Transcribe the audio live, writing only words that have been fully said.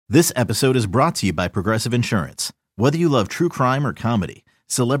This episode is brought to you by Progressive Insurance. Whether you love true crime or comedy,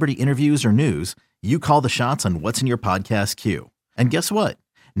 celebrity interviews or news, you call the shots on what's in your podcast queue. And guess what?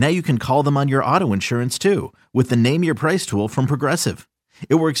 Now you can call them on your auto insurance too with the Name Your Price tool from Progressive.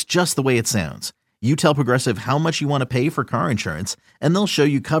 It works just the way it sounds. You tell Progressive how much you want to pay for car insurance, and they'll show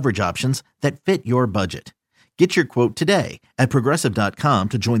you coverage options that fit your budget. Get your quote today at Progressive.com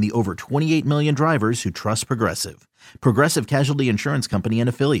to join the over 28 million drivers who trust Progressive. Progressive Casualty Insurance Company and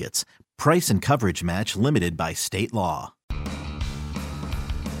Affiliates. Price and coverage match limited by state law.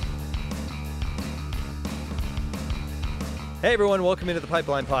 Hey everyone, welcome into the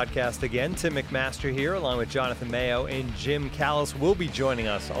Pipeline Podcast again. Tim McMaster here, along with Jonathan Mayo and Jim Callis will be joining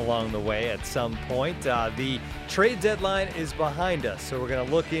us along the way at some point. The trade deadline is behind us, so we're going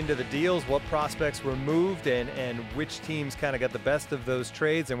to look into the deals, what prospects were moved, and which teams kind of got the best of those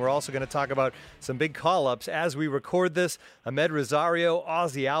trades. And we're also going to talk about some big call-ups as we record this. Ahmed Rosario,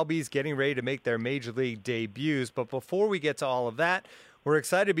 Ozzie Albies getting ready to make their Major League debuts. But before we get to all of that, we're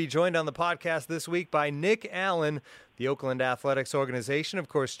excited to be joined on the podcast this week by Nick Allen, the Oakland Athletics organization, of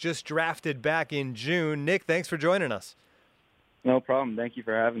course, just drafted back in June. Nick, thanks for joining us. No problem. Thank you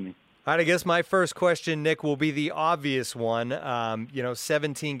for having me. All right, I guess my first question, Nick, will be the obvious one.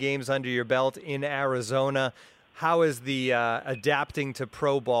 17 games under your belt in Arizona. How has the adapting to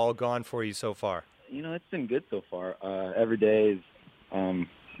pro ball gone for you so far? It's been good so far. Every day is,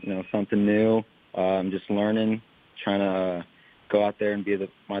 something new. I'm just learning, trying to go out there and be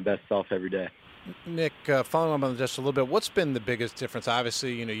my best self every day. Nick, following up on just a little bit, what's been the biggest difference?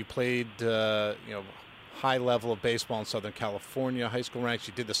 Obviously, you played, high level of baseball in Southern California, high school ranks.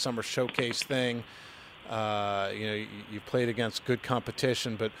 You did the summer showcase thing. You played against good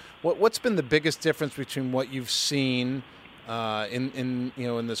competition. But what's been the biggest difference between what you've seen in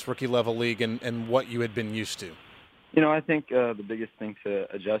this rookie level league and what you had been used to? I think the biggest thing to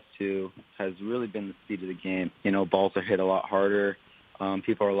adjust to has really been the speed of the game. Balls are hit a lot harder.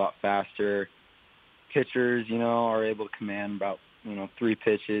 People are a lot faster. Pitchers, are able to command about, 3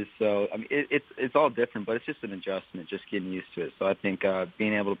 pitches. So, it's all different, but it's just an adjustment, just getting used to it. So I think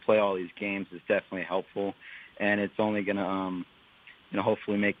being able to play all these games is definitely helpful, and it's only going to,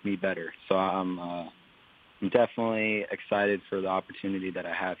 hopefully make me better. So I'm definitely excited for the opportunity that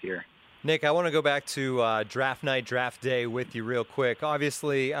I have here. Nick, I want to go back to draft night, draft day with you real quick.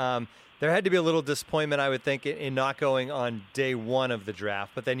 Obviously, there had to be a little disappointment, I would think, in not going on day one of the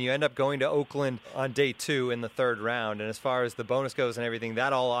draft, but then you end up going to Oakland on day 2 in the 3rd round. And as far as the bonus goes and everything,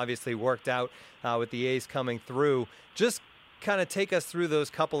 that all obviously worked out with the A's coming through. Just kind of take us through those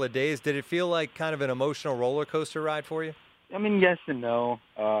couple of days. Did it feel like kind of an emotional roller coaster ride for you? Yes and no.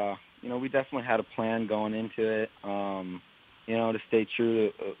 We definitely had a plan going into it, to stay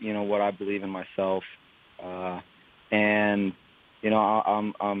true to, what I believe in myself.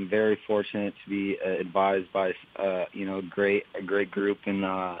 I'm very fortunate to be advised by a great group in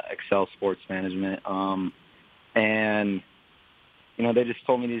Excel Sports Management, they just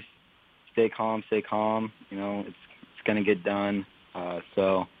told me to stay calm. It's going to get done.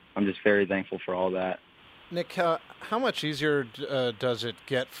 So I'm just very thankful for all that. Nick, how much easier does it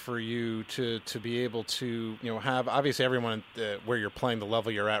get for you to be able to have, obviously everyone where you're playing, the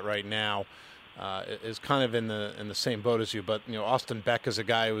level you're at right now, is kind of in the same boat as you, but Austin Beck is a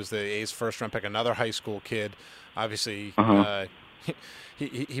guy who was the A's first round pick, another high school kid. Obviously,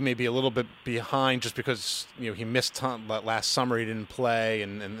 he may be a little bit behind just because he missed last summer, he didn't play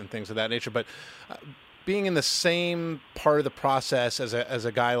and things of that nature. But being in the same part of the process as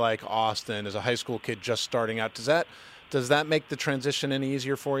a guy like Austin, as a high school kid just starting out, does that make the transition any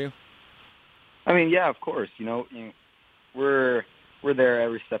easier for you? Yeah, of course. We're there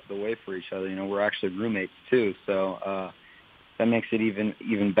every step of the way for each other. We're actually roommates too, so that makes it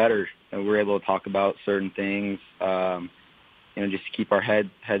even better. We're able to talk about certain things, just to keep our head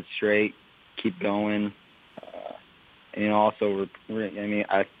straight, keep going. Also,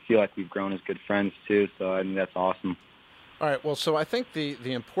 I feel like we've grown as good friends too, so I think that's awesome. All right, well, so I think the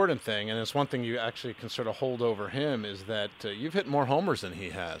important thing, and it's one thing you actually can sort of hold over him, is that you've hit more homers than he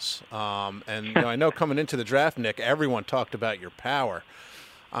has. I know coming into the draft, Nick, everyone talked about your power.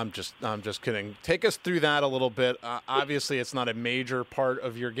 I'm just kidding. Take us through that a little bit. Obviously, it's not a major part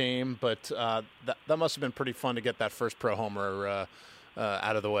of your game, but that must have been pretty fun to get that first pro homer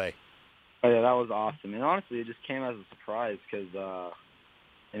out of the way. Oh yeah, that was awesome. And honestly, it just came as a surprise because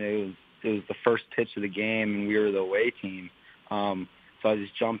it was the first pitch of the game, and we were the away team. So I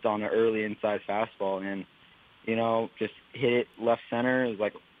just jumped on an early inside fastball and, just hit it left center. It was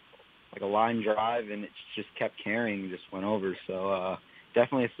like a line drive, and it just kept carrying, just went over. So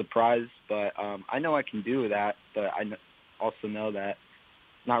definitely a surprise, but I know I can do that, but I also know that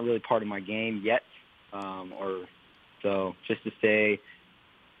not really part of my game yet. Or so just to say,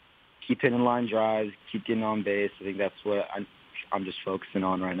 keep hitting line drives, keep getting on base. I think that's what I'm just focusing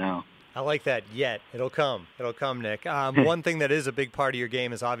on right now. I like that. Yet it'll come. It'll come, Nick. One thing that is a big part of your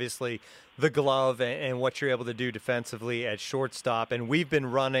game is obviously the glove and what you're able to do defensively at shortstop. And we've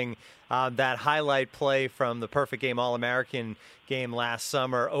been running that highlight play from the Perfect Game All-American game last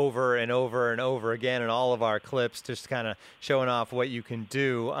summer over and over and over again in all of our clips, just kind of showing off what you can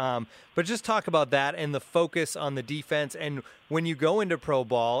do. But just talk about that and the focus on the defense. And when you go into pro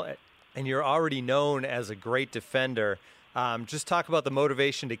ball and you're already known as a great defender, just talk about the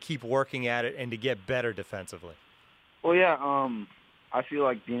motivation to keep working at it and to get better defensively. Well, yeah, I feel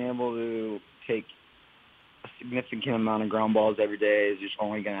like being able to take a significant amount of ground balls every day is just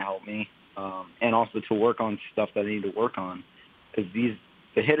only going to help me, and also to work on stuff that I need to work on, because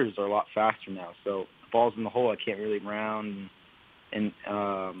the hitters are a lot faster now. So the ball's in the hole, I can't really round and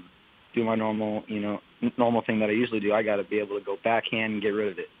do my normal thing that I usually do. I got to be able to go backhand and get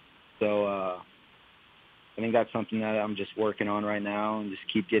rid of it. So I think that's something that I'm just working on right now and just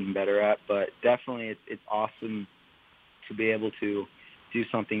keep getting better at. But definitely it's awesome to be able to do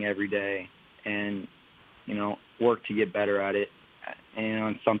something every day and, work to get better at it and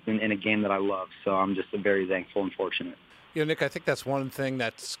on something in a game that I love. So I'm just very thankful and fortunate. Nick, I think that's one thing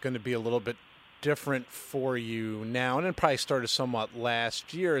that's going to be a little bit different for you now, and it probably started somewhat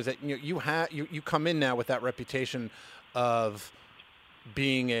last year, is that you come in now with that reputation of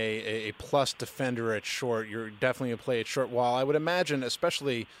being a plus defender at short. You're definitely a play at short. While I would imagine,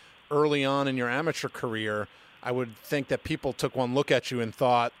 especially early on in your amateur career, I would think that people took one look at you and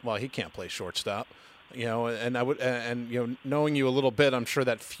thought, well, he can't play shortstop. And knowing you a little bit, I'm sure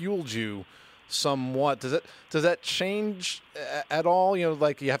that fueled you somewhat. Does that change at all?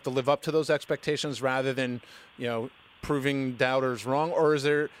 Like you have to live up to those expectations rather than, proving doubters wrong, or is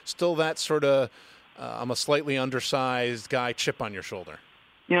there still that sort of I'm a slightly undersized guy chip on your shoulder?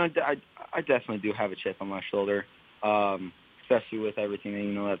 I definitely do have a chip on my shoulder, especially with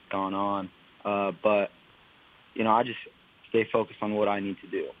everything that's gone on. But I just stay focused on what I need to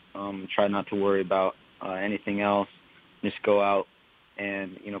do. Try not to worry about anything else. Just go out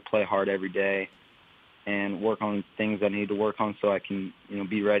and play hard every day and work on things I need to work on so I can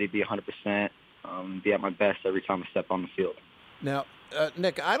be ready, be 100%, be at my best every time I step on the field. Now,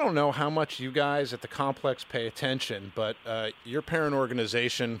 Nick, I don't know how much you guys at the complex pay attention, but your parent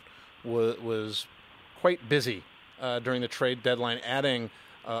organization was quite busy during the trade deadline, adding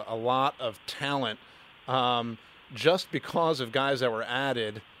a lot of talent. Just because of guys that were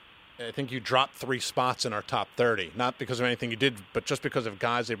added, I think you dropped 3 spots in our top 30, not because of anything you did, but just because of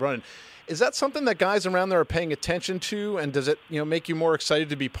guys they brought in. Is that something that guys around there are paying attention to, and does it make you more excited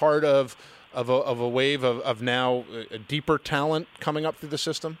to be part of a wave of now a deeper talent coming up through the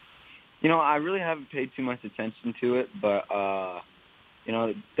system? I really haven't paid too much attention to it, but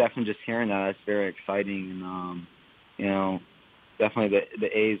definitely just hearing that, that's very exciting. And definitely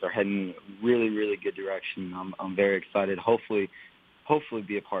the A's are heading really, really good direction. I'm very excited. Hopefully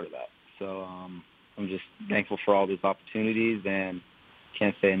be a part of that. So I'm just thankful for all these opportunities and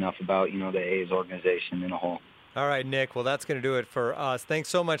can't say enough about the A's organization in a whole. All right, Nick. Well, that's going to do it for us. Thanks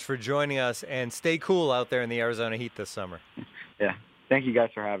so much for joining us, and stay cool out there in the Arizona heat this summer. Yeah. Thank you guys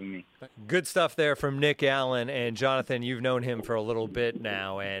for having me. Good stuff there from Nick Allen. And Jonathan, you've known him for a little bit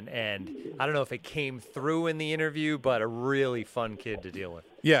now, and I don't know if it came through in the interview, but a really fun kid to deal with.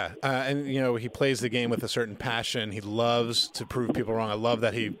 Yeah, and he plays the game with a certain passion. He loves to prove people wrong. I love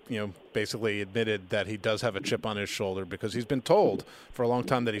that he basically admitted that he does have a chip on his shoulder because he's been told for a long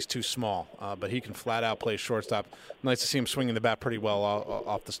time that he's too small, but he can flat out play shortstop. Nice to see him swinging the bat pretty well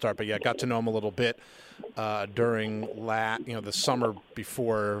off the start. But yeah, got to know him a little bit during the summer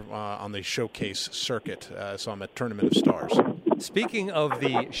before on the showcase circuit. Saw him at Tournament of Stars. Speaking of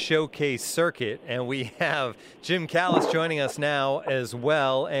the showcase circuit, and we have Jim Callis joining us now as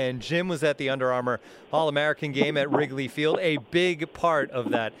well. And Jim was at the Under Armour All-American game at Wrigley Field, a big part of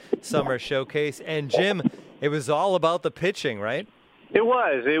that summer showcase. And Jim, it was all about the pitching, right? It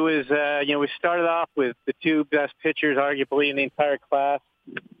was. We started off with the 2 best pitchers, arguably, in the entire class,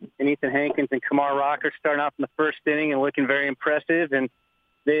 and Ethan Hankins and Kumar Rocker starting off in the first inning and looking very impressive. And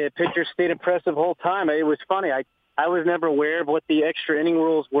the pitchers stayed impressive the whole time. It was funny. I was never aware of what the extra inning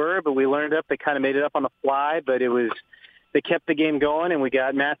rules were, but we learned up. They kind of made it up on the fly, but they kept the game going, and we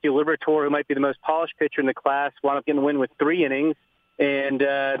got Matthew Liberatore, who might be the most polished pitcher in the class, wound up getting the win with 3 innings. And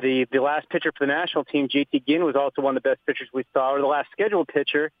the last pitcher for the national team, JT Ginn, was also one of the best pitchers we saw, or the last scheduled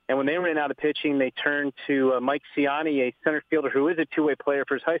pitcher. And when they ran out of pitching, they turned to Mike Ciani, a center fielder who is a two-way player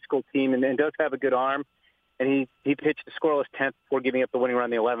for his high school team and does have a good arm. and he pitched the scoreless 10th before giving up the winning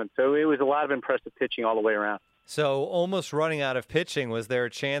run in the 11th. So it was a lot of impressive pitching all the way around. So almost running out of pitching, was there a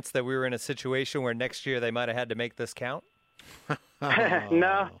chance that we were in a situation where next year they might have had to make this count?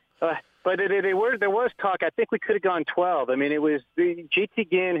 No, but there was talk. I think we could have gone 12. I mean, it was the JT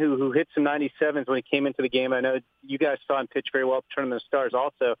Ginn who hit some 97s when he came into the game. I know you guys saw him pitch very well at the Tournament of Stars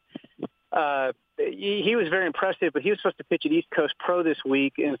also. He was very impressive, but he was supposed to pitch at East Coast Pro this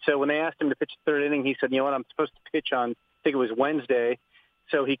week, and so when they asked him to pitch the third inning, he said, "You know what? I'm supposed to pitch on, I think it was Wednesday,"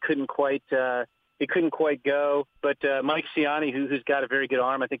 so he couldn't quite go. But Mike Ciani, who's got a very good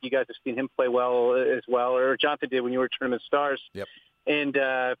arm, I think you guys have seen him play well as well, or Jonathan did when you were at Tournament of Stars. Yep. And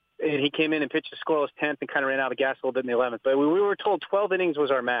he came in and pitched a scoreless 10th and kind of ran out of gas a little bit in the 11th. But we were told 12 innings was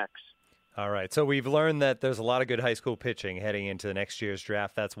our max. All right, so we've learned that there's a lot of good high school pitching heading into the next year's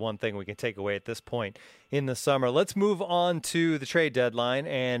draft. That's one thing we can take away at this point in the summer. Let's move on to the trade deadline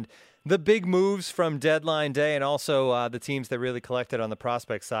and the big moves from deadline day, and also the teams that really collected on the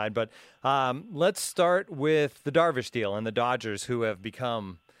prospect side. But let's start with the Darvish deal and the Dodgers, who have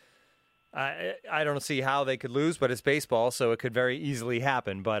become I don't see how they could lose, but it's baseball, so it could very easily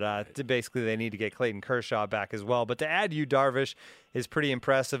happen. But basically, they need to get Clayton Kershaw back as well. But to add Yu Darvish is pretty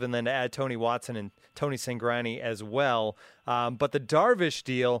impressive, and then to add Tony Watson and Tony Cingrani as well. But the Darvish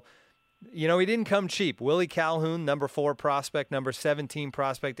deal, you know, he didn't come cheap. Willie Calhoun, number 4 prospect, number 17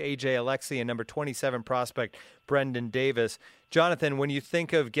 prospect, A.J. Alexy, and number 27 prospect, Brendan Davis. Jonathan, when you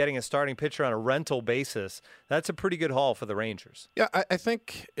think of getting a starting pitcher on a rental basis, that's a pretty good haul for the Rangers. Yeah, I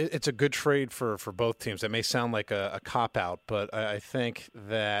think it's a good trade for both teams. It may sound like a cop-out, but I think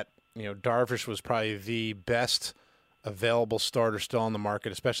that, you know, Darvish was probably the best available starter still on the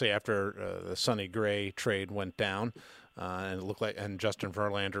market, especially after the Sonny Gray trade went down. And it looked like, and Justin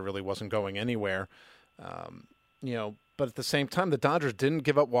Verlander really wasn't going anywhere. You know, but at the same time, the Dodgers didn't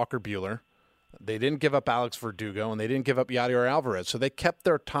give up Walker Buehler. They didn't give up Alex Verdugo, and they didn't give up Yadier Alvarez. So they kept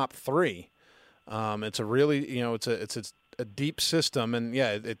their top 3. It's a really, you know, it's a deep system, and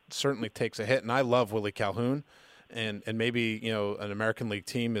yeah, it certainly takes a hit. And I love Willie Calhoun, and maybe, you know, an American League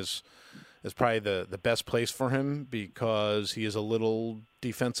team is probably the best place for him because he is a little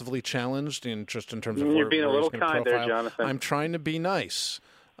defensively challenged in terms of You're being a little he's going kind to there, profile. Jonathan. I'm trying to be nice.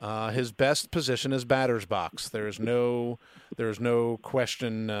 His best position is batter's box. There's no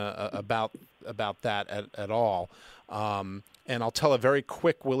question about that at all. And I'll tell a very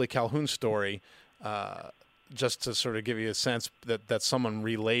quick Willie Calhoun story, just to sort of give you a sense that someone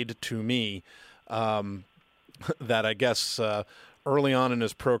relayed to me, that I guess early on in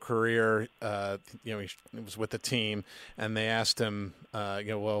his pro career, you know, he was with the team, and they asked him, you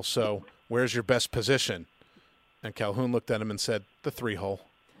know, well, so where's your best position? And Calhoun looked at him and said, the 3-hole.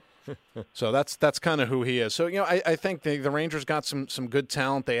 So that's kind of who he is. So, you know, I think the Rangers got some good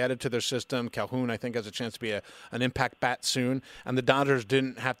talent. They added to their system. Calhoun, I think, has a chance to be an impact bat soon. And the Dodgers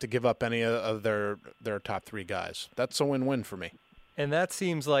didn't have to give up any of their top 3 guys. That's a win-win for me. And that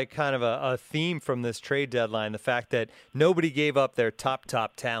seems like kind of a theme from this trade deadline, the fact that nobody gave up their top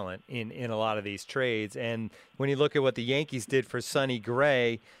talent in a lot of these trades. And when you look at what the Yankees did for Sonny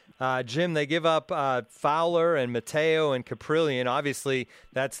Gray, Jim, they give up Fowler and Mateo and Caprillion. Obviously,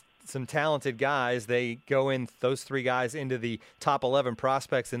 that's some talented guys. They go in, those 3 guys, into the top 11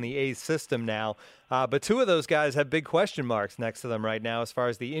 prospects in the A's system now. But 2 of those guys have big question marks next to them right now as far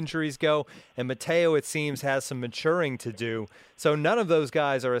as the injuries go. And Mateo, it seems, has some maturing to do. So none of those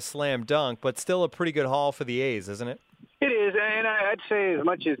guys are a slam dunk, but still a pretty good haul for the A's, isn't it? It is, and I'd say as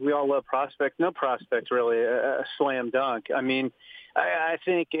much as we all love prospects, no prospect's really a slam dunk. I mean, I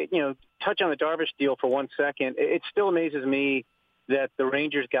think, you know, touch on the Darvish deal for 1 second. It still amazes me that the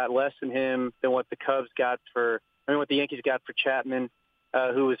Rangers got less than him than what the Cubs got what the Yankees got for Chapman,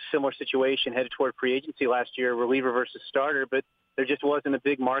 who was a similar situation, headed toward free agency last year, reliever versus starter, but there just wasn't a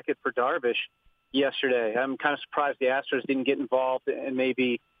big market for Darvish yesterday. I'm kind of surprised the Astros didn't get involved and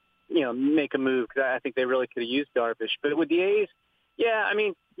maybe, you know, make a move, because I think they really could have used Darvish. But with the A's, yeah, I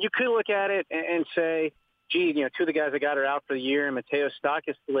mean, you could look at it and say, gee, you know, 2 of the guys that got her out for the year, and Mateo's stock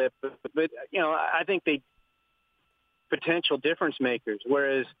has slipped. But you know, I think they potential difference makers,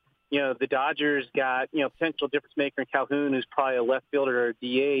 whereas, you know, the Dodgers got, you know, potential difference maker in Calhoun, who's probably a left fielder or a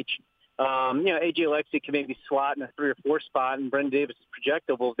DH. You know, A.J. Alexy can maybe slot in a 3 or 4 spot, and Brendan Davis is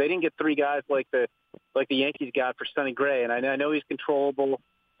projectable. They didn't get 3 guys like the Yankees got for Sonny Gray, and I know he's controllable.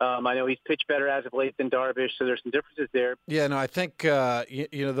 I know he's pitched better as of late than Darvish, so there's some differences there. Yeah, no, I think you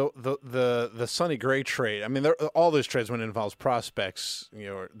know, the Sonny Gray trade. I mean, all those trades when it involves prospects, you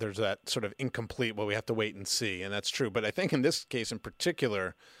know, there's that sort of incomplete. Well, we have to wait and see, and that's true. But I think in this case in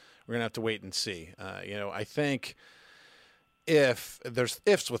particular, we're gonna have to wait and see. You know, I think if there's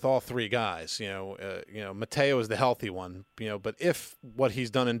ifs with all three guys. Mateo is the healthy one. But if what he's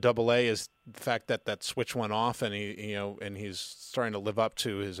done in Double-A is the fact that that switch went off and he's starting to live up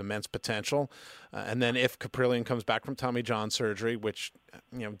to his immense potential, and then if Caprillion comes back from Tommy John surgery, which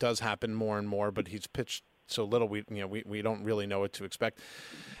does happen more and more, but he's pitched so little, we don't really know what to expect,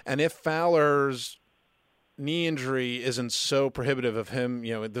 and if Fowler's knee injury isn't so prohibitive of him,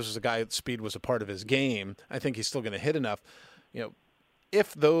 this is a guy that speed was a part of his game. I think he's still going to hit enough.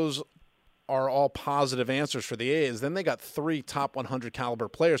 If those are all positive answers for the A's, then they got 3 top 100 caliber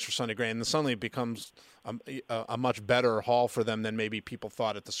players for Sonny Gray, and then suddenly it becomes a much better haul for them than maybe people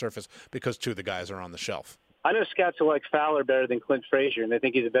thought at the surface because 2 of the guys are on the shelf. I know scouts who like Fowler better than Clint Frazier, and they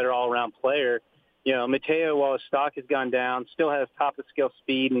think he's a better all-around player. Mateo, while his stock has gone down, still has top-of-the-scale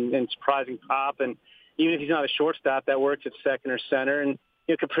speed and surprising pop, and even if he's not a shortstop, that works at second or center. And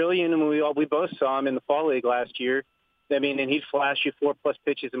Caprillion, and we both saw him in the fall league last year. And he'd flash you 4+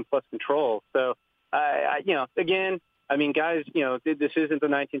 pitches and plus control. So, again, guys, this isn't the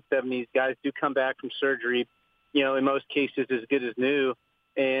 1970s. Guys do come back from surgery, in most cases as good as new,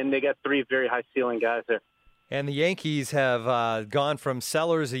 and they got 3 very high ceiling guys there. And the Yankees have gone from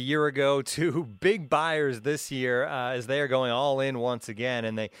sellers a year ago to big buyers this year as they are going all in once again.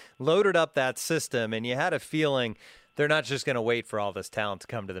 And they loaded up that system, and you had a feeling they're not just going to wait for all this talent to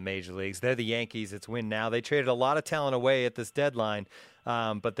come to the major leagues. They're the Yankees. It's win now. They traded a lot of talent away at this deadline,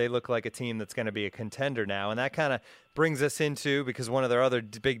 but they look like a team that's going to be a contender now. And that kind of brings us into, because one of their other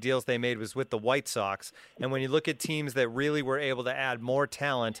big deals they made was with the White Sox. And when you look at teams that really were able to add more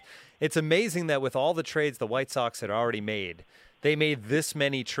talent, it's amazing that with all the trades the White Sox had already made, they made this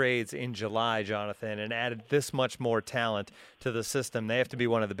many trades in July, Jonathan, and added this much more talent to the system. They have to be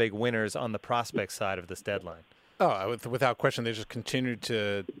one of the big winners on the prospect side of this deadline. Oh, without question, they just continued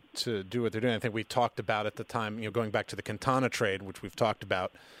to do what they're doing. I think we talked about at the time, going back to the Quintana trade, which we've talked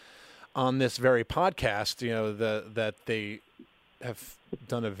about on this very podcast, that they have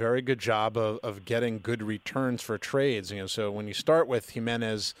done a very good job of getting good returns for trades. So when you start with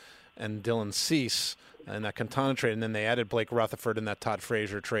Jimenez and Dylan Cease in that Quintana trade, and then they added Blake Rutherford in that Todd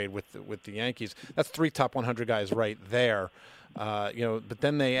Frazier trade with the Yankees, that's 3 top 100 guys right there. But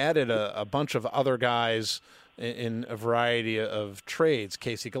then they added a bunch of other guys in a variety of trades,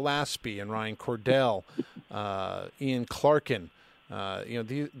 Casey Gillespie and Ryan Cordell, Ian Clarkin.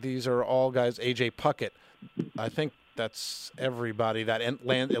 These are all guys, A.J. Puckett. I think that's everybody that at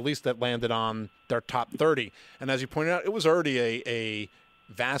least that landed on their top 30. And as you pointed out, it was already a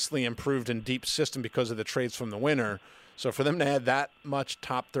vastly improved and deep system because of the trades from the winter. So for them to add that much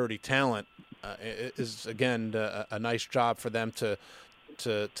top 30 talent is, again, a nice job for them to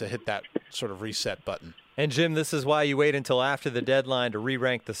hit that sort of reset button. And, Jim, this is why you wait until after the deadline to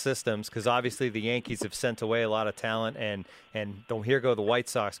re-rank the systems, because obviously the Yankees have sent away a lot of talent, and here go the White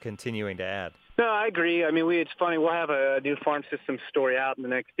Sox continuing to add. No, I agree. It's funny. We'll have a new farm system story out in the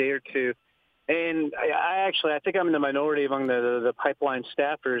next day or two. And I think I'm in the minority among the pipeline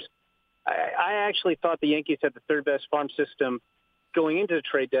staffers. I actually thought the Yankees had the 3rd best farm system going into the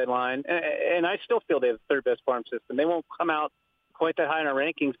trade deadline, and I still feel they have the 3rd best farm system. They won't come out quite that high in our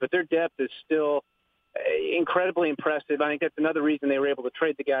rankings, but their depth is still incredibly impressive. I think that's another reason they were able to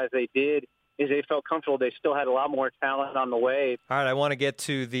trade the guys they did, is they felt comfortable. They still had a lot more talent on the way. All right, I want to get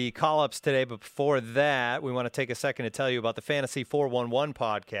to the call-ups today, but before that, we want to take a second to tell you about the Fantasy 411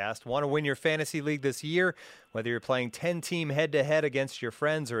 podcast. Want to win your fantasy league this year? Whether you're playing 10-team head-to-head against your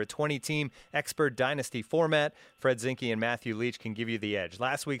friends or a 20-team expert dynasty format, Fred Zinke and Matthew Leach can give you the edge.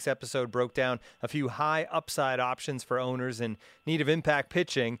 Last week's episode broke down a few high upside options for owners in need of impact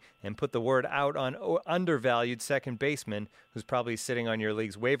pitching and put the word out on undervalued second baseman who's probably sitting on your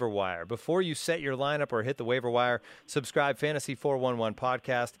league's waiver wire. Before you set your lineup or hit the waiver wire, subscribe Fantasy 411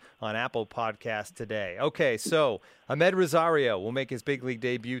 podcast on Apple Podcasts today. Okay, so Ahmed Rosario will make his big league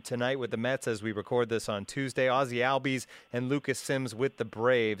debut tonight with the Mets as we record this on Tuesday. Ozzie Albies and Lucas Sims with the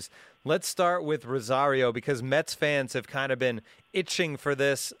Braves. Let's start with Rosario because Mets fans have kind of been itching for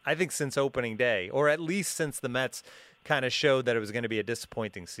this, I think, since opening day, or at least since the Mets kind of showed that it was going to be a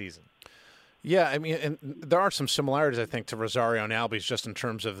disappointing season. Yeah, and there are some similarities, I think, to Rosario and Albies just in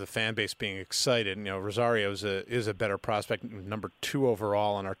terms of the fan base being excited. Rosario is a better prospect, number 2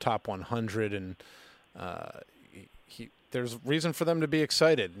 overall on our top 100, and there's reason for them to be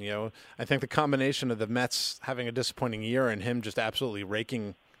excited. I think the combination of the Mets having a disappointing year and him just absolutely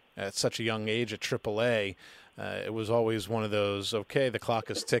raking at such a young age at AAA, it was always one of those, okay, the clock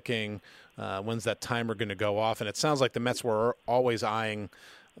is ticking, when's that timer going to go off? And it sounds like the Mets were always eyeing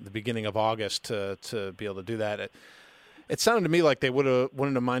the beginning of August to be able to do that. It sounded to me like they wouldn't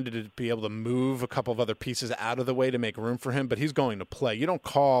have minded to be able to move a couple of other pieces out of the way to make room for him, but he's going to play. You don't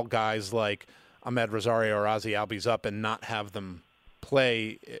call guys like Ahmed Rosario or Ozzie Albies up and not have them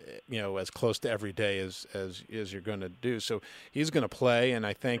play, as close to every day as you're going to do. So he's going to play, and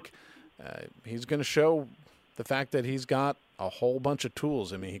I think he's going to show the fact that he's got a whole bunch of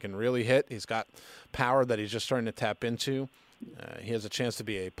tools. I mean, he can really hit. He's got power that he's just starting to tap into. He has a chance to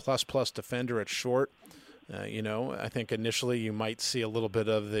be a plus defender at short. I think initially you might see a little bit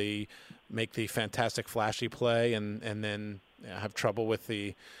of make the fantastic flashy play and then have trouble with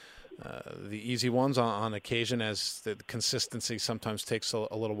the easy ones on occasion, as the consistency sometimes takes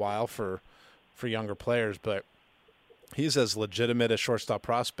a little while for younger players. But he's as legitimate a shortstop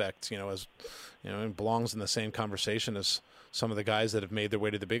prospect, and belongs in the same conversation as some of the guys that have made their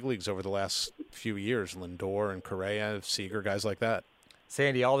way to the big leagues over the last few years, Lindor and Correa, Seager, guys like that.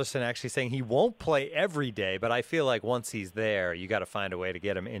 Sandy Alderson actually saying he won't play every day, but I feel like once he's there, you got to find a way to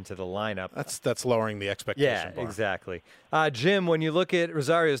get him into the lineup. That's lowering the expectation bar. Exactly. Jim, when you look at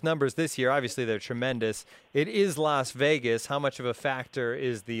Rosario's numbers this year, obviously they're tremendous. It is Las Vegas. How much of a factor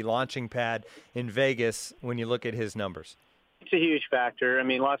is the launching pad in Vegas when you look at his numbers? It's a huge factor. I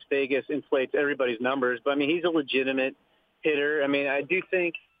mean, Las Vegas inflates everybody's numbers, but I mean, he's a legitimate hitter. I mean, I do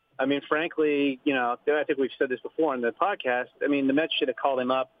think, frankly, I think we've said this before in the podcast. I mean, the Mets should have called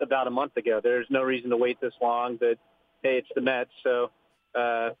him up about a month ago. There's no reason to wait this long, but, hey, it's the Mets. So,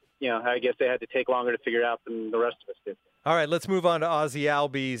 I guess they had to take longer to figure out than the rest of us did. All right, let's move on to Ozzie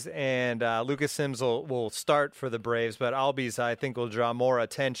Albies, and Lucas Sims will start for the Braves, but Albies, I think, will draw more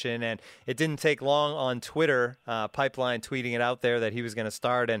attention, and it didn't take long on Twitter, Pipeline tweeting it out there that he was going to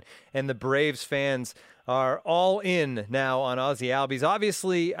start, and the Braves fans are all in now on Ozzie Albies.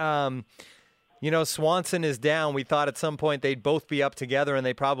 Obviously, Swanson is down. We thought at some point they'd both be up together, and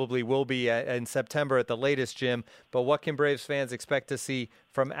they probably will be in September at the latest, Jim. But what can Braves fans expect to see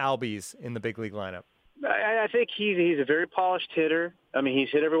from Albies in the big league lineup? I think he's a very polished hitter. I mean, he's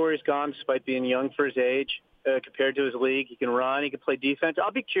hit everywhere he's gone despite being young for his age compared to his league. He can run. He can play defense.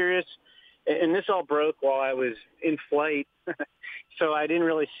 I'll be curious, and this all broke while I was in flight, so I didn't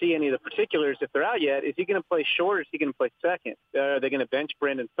really see any of the particulars if they're out yet. Is he going to play short or is he going to play second? Are they going to bench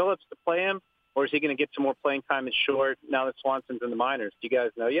Brandon Phillips to play him? Or is he going to get some more playing time at short now that Swanson's in the minors? Do you guys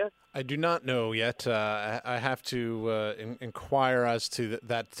know yet? I do not know yet. I have to inquire as to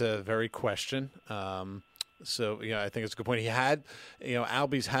that very question. So, I think it's a good point. He had,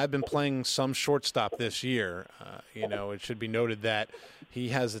 Albies had been playing some shortstop this year. It should be noted that he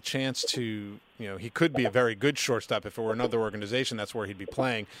has a chance to, he could be a very good shortstop if it were another organization. That's where he'd be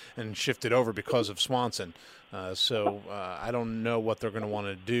playing and shifted over because of Swanson. So I don't know what they're going to want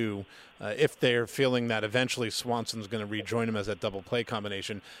to do. If they're feeling that eventually Swanson's going to rejoin him as that double play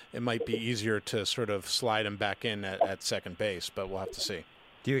combination, it might be easier to sort of slide him back in at second base, but we'll have to see.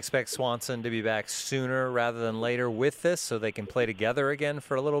 Do you expect Swanson to be back sooner rather than later with this so they can play together again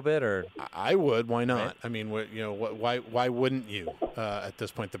for a little bit? Or I would. Why not? Right? I mean, why wouldn't you? At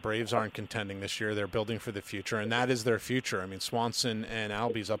this point, the Braves aren't contending this year. They're building for the future, and that is their future. I mean, Swanson and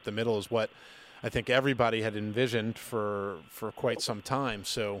Albies up the middle is what I think everybody had envisioned for quite some time.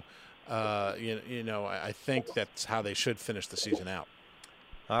 So, I think that's how they should finish the season out.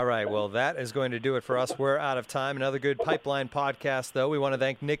 All right, well, that is going to do it for us. We're out of time. Another good Pipeline podcast, though. We want to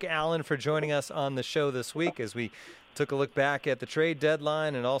thank Nick Allen for joining us on the show this week as we took a look back at the trade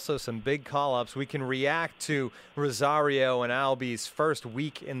deadline and also some big call-ups. We can react to Rosario and Albies' first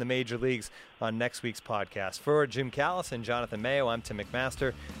week in the major leagues on next week's podcast. For Jim Callis and Jonathan Mayo, I'm Tim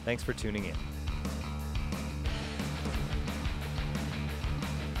McMaster. Thanks for tuning in.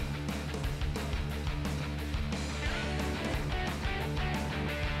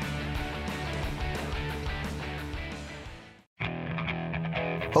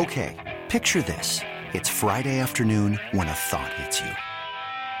 Okay, picture this. It's Friday afternoon when a thought hits you.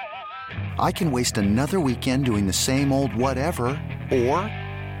 I can waste another weekend doing the same old whatever, or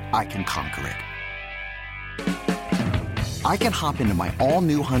I can conquer it. I can hop into my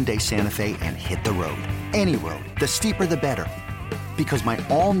all-new Hyundai Santa Fe and hit the road. Any road. The steeper, the better. Because my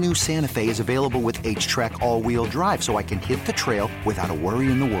all-new Santa Fe is available with H-Track all-wheel drive, so I can hit the trail without a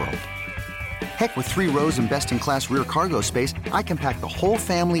worry in the world. Heck, with 3 rows and best-in-class rear cargo space, I can pack the whole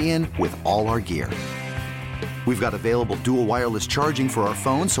family in with all our gear. We've got available dual wireless charging for our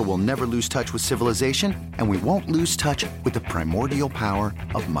phones, so we'll never lose touch with civilization, and we won't lose touch with the primordial power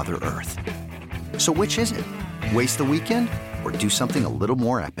of Mother Earth. So which is it? Waste the weekend or do something a little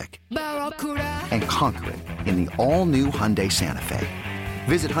more epic? And conquer it in the all-new Hyundai Santa Fe.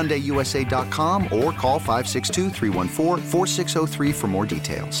 Visit HyundaiUSA.com or call 562-314-4603 for more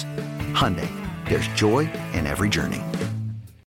details. Hyundai. There's joy in every journey.